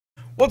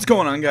What's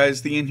going on,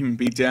 guys? The Inhuman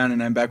Beatdown,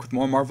 and I'm back with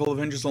more Marvel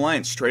Avengers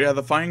Alliance, straight out of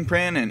the firing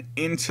pan and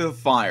into the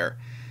fire.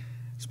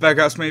 Spec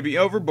Ops may be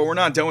over, but we're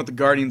not done with the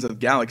Guardians of the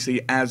Galaxy,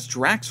 as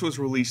Drax was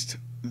released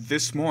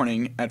this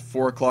morning at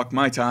 4 o'clock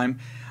my time,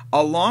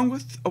 along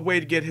with a way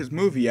to get his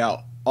movie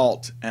out,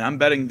 alt, and I'm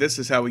betting this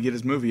is how we get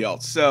his movie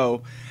alt.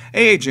 So,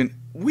 hey Agent,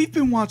 we've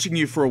been watching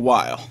you for a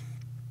while.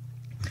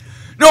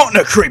 Not in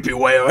a creepy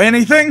way or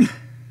anything!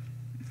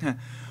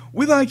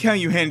 We like how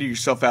you handle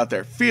yourself out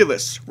there,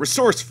 fearless,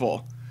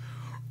 resourceful.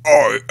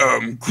 I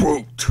am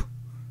Groot.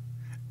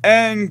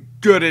 And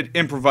good at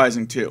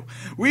improvising too.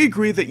 We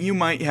agree that you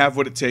might have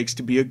what it takes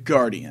to be a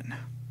Guardian.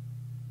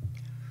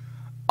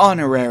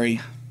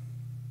 Honorary.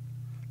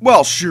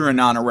 Well, sure, an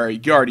honorary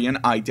Guardian.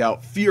 I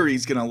doubt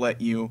Fury's gonna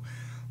let you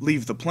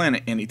leave the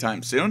planet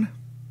anytime soon.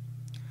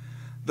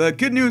 The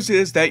good news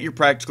is that you're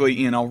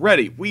practically in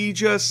already. We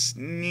just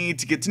need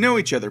to get to know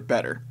each other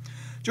better.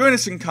 Join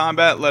us in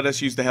combat, let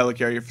us use the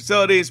helicarrier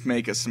facilities,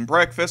 make us some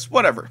breakfast,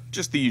 whatever.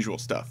 Just the usual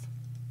stuff.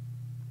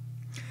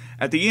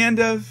 At the end,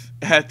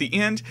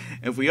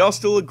 if we all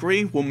still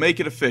agree, we'll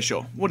make it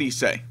official. What do you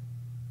say?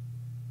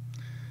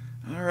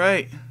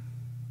 Alright.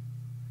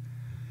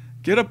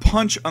 Get a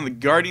punch on the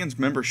Guardian's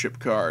membership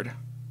card.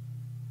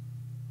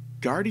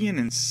 Guardian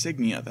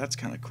insignia, that's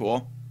kind of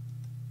cool.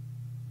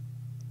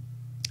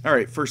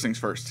 Alright, first things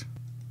first.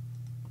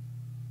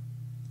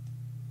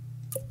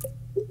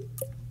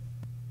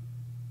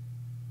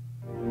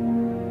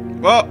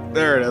 Well,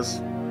 there it is.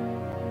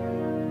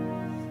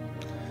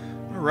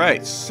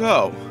 Alright,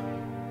 so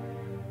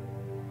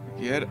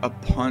get a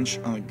punch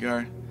on the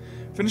guard.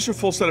 Finish a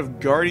full set of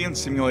Guardian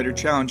Simulator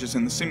challenges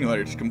in the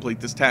simulator to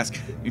complete this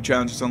task. New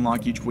challenges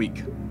unlock each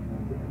week.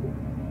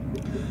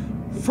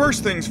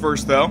 First things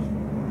first, though.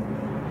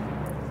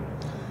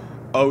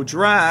 Oh,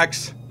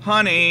 Drax,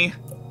 honey.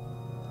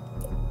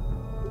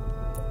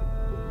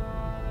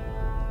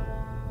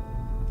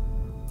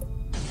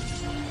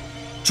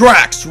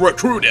 Drax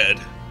recruited.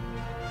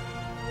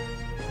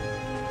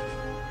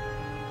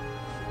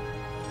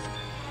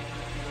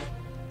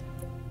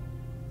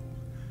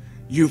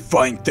 You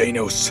find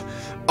Thanos,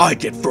 I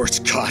get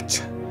first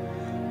cut.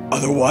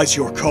 Otherwise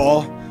your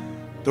call,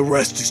 the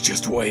rest is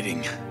just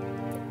waiting.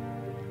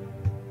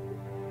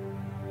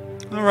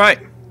 Alright.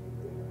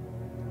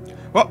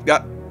 Well,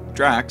 got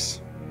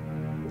Drax.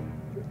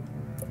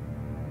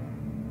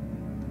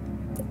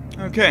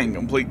 Okay, and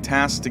complete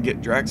tasks to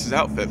get Drax's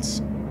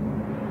outfits.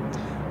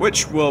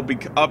 Which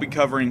I'll be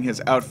covering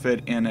his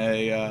outfit in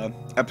a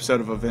episode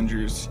of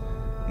Avengers,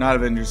 not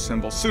Avengers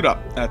symbol. Suit up,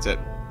 that's it.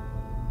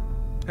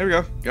 Here we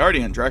go.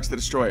 Guardian, Drax the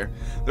Destroyer.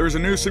 There is a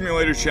new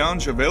simulator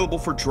challenge available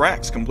for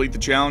Drax. Complete the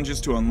challenges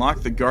to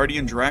unlock the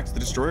Guardian Drax the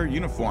Destroyer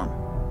uniform.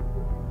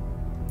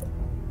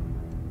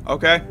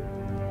 Okay.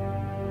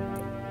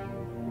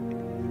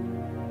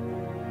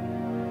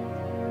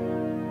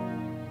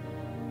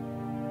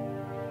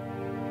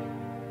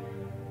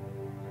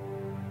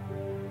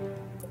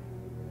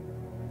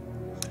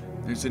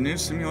 There's a new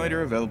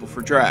simulator available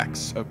for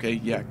Drax. Okay,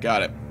 yeah,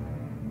 got it.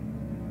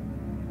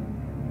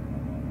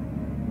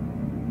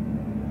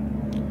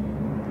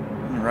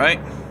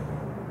 Alright.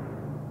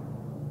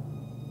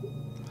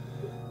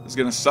 This is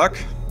gonna suck.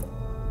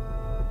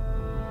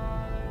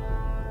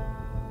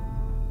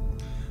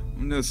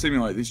 I'm gonna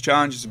simulate. These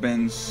challenges have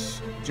been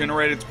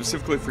generated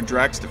specifically for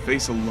Drax to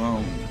face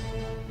alone.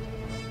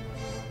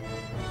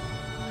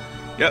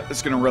 Yep,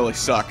 it's gonna really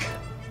suck.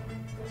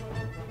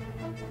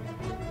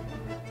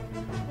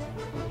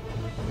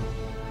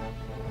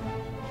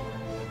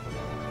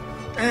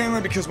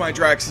 Mainly because my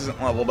Drax isn't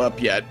leveled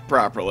up yet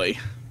properly.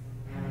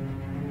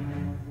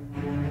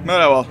 But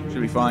oh well,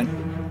 should be fine.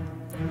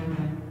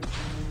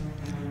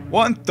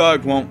 One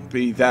thug won't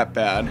be that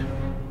bad.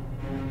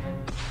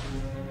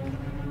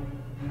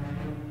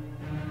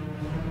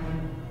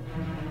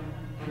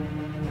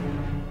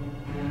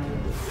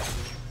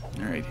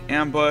 Alright,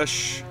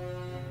 ambush.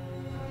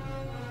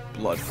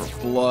 Blood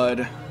for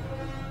blood.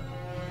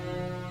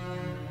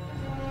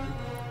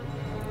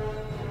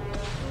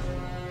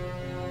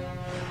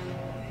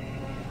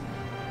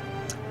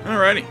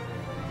 Alrighty.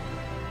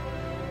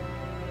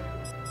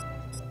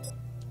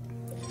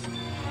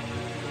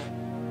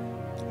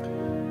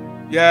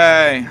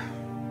 Yay!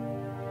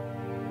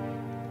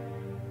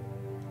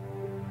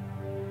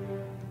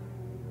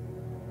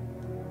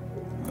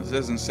 This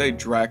doesn't say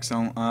Drax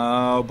on.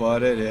 Oh,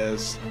 but it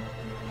is.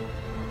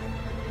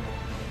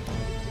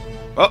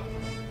 Oh!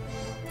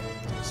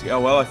 See how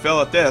well I fell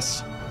at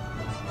this.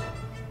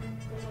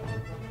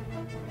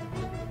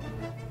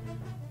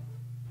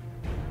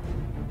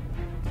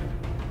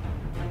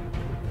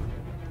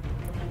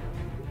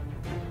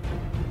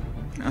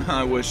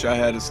 I wish I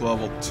had his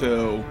level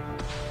 2.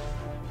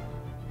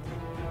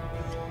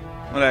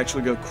 I'd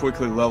actually go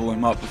quickly level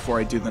him up before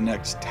I do the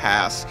next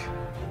task.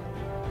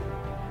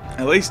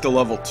 At least a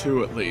level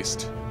 2 at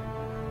least.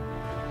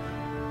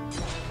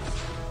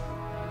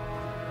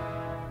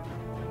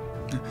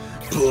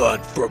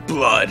 Blood for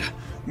blood,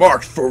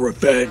 marked for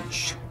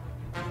revenge.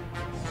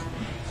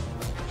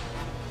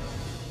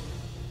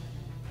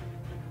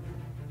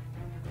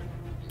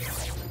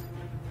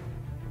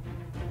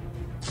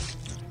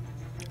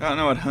 I don't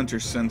know what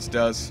Hunter's Sense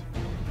does.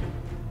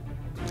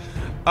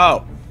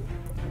 Oh.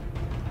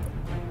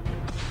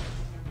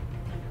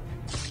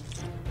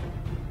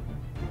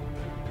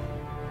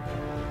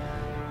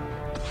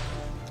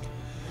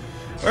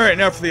 Alright,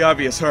 now for the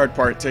obvious hard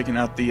part, taking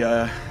out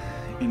the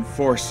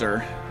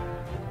Enforcer.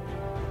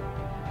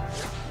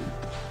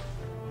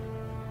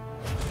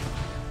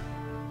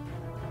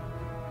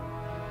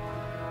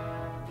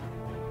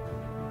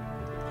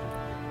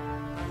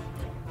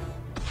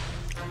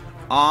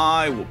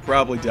 I will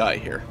probably die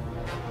here.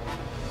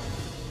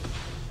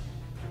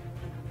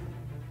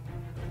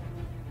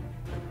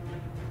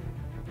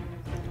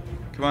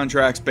 Come on,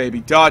 Drax,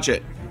 baby. Dodge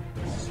it.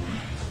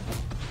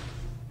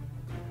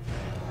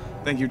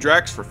 Thank you,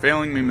 Drax, for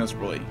failing me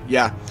miserably.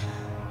 Yeah.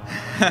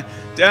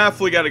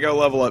 Definitely gotta go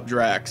level up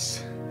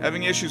Drax.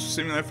 Having issues with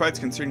simulator fights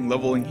considering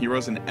leveling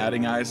heroes and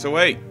adding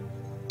ISOA.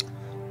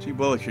 Gee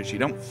willikers, you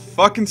don't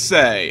fucking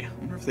say. I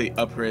wonder if they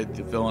upgraded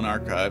the villain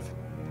archive.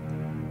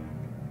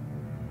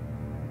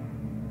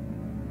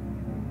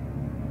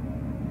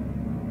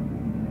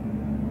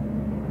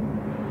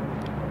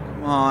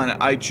 Come on,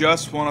 I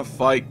just want to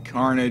fight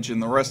Carnage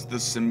and the rest of the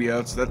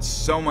symbiotes. That's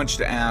so much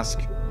to ask.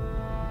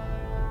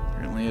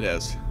 Apparently it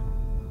is.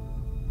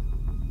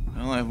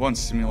 I only have one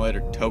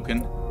simulator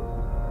token.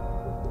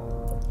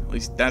 At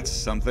least that's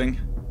something.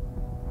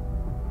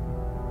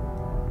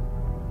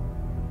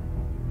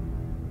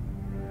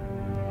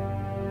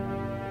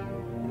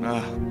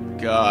 Oh,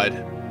 God.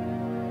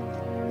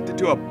 To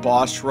do a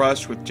boss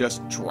rush with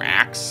just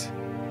Drax?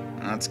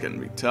 That's gonna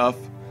be tough.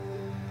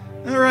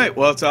 Alright,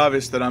 well, it's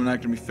obvious that I'm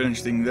not gonna be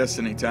finishing this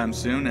anytime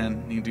soon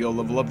and need to go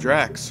level up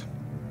Drax.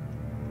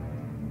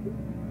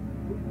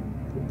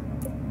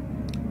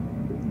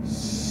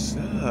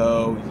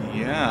 So,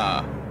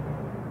 yeah.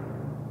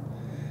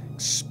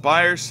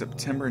 Expires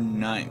September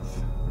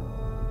 9th.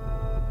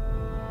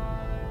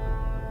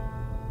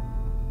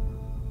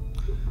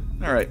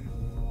 Alright.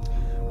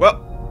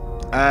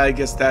 Well, I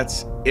guess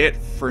that's it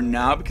for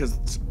now because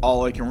it's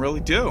all I can really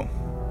do.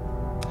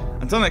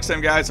 Until next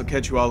time, guys, I'll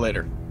catch you all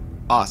later.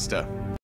 Asta.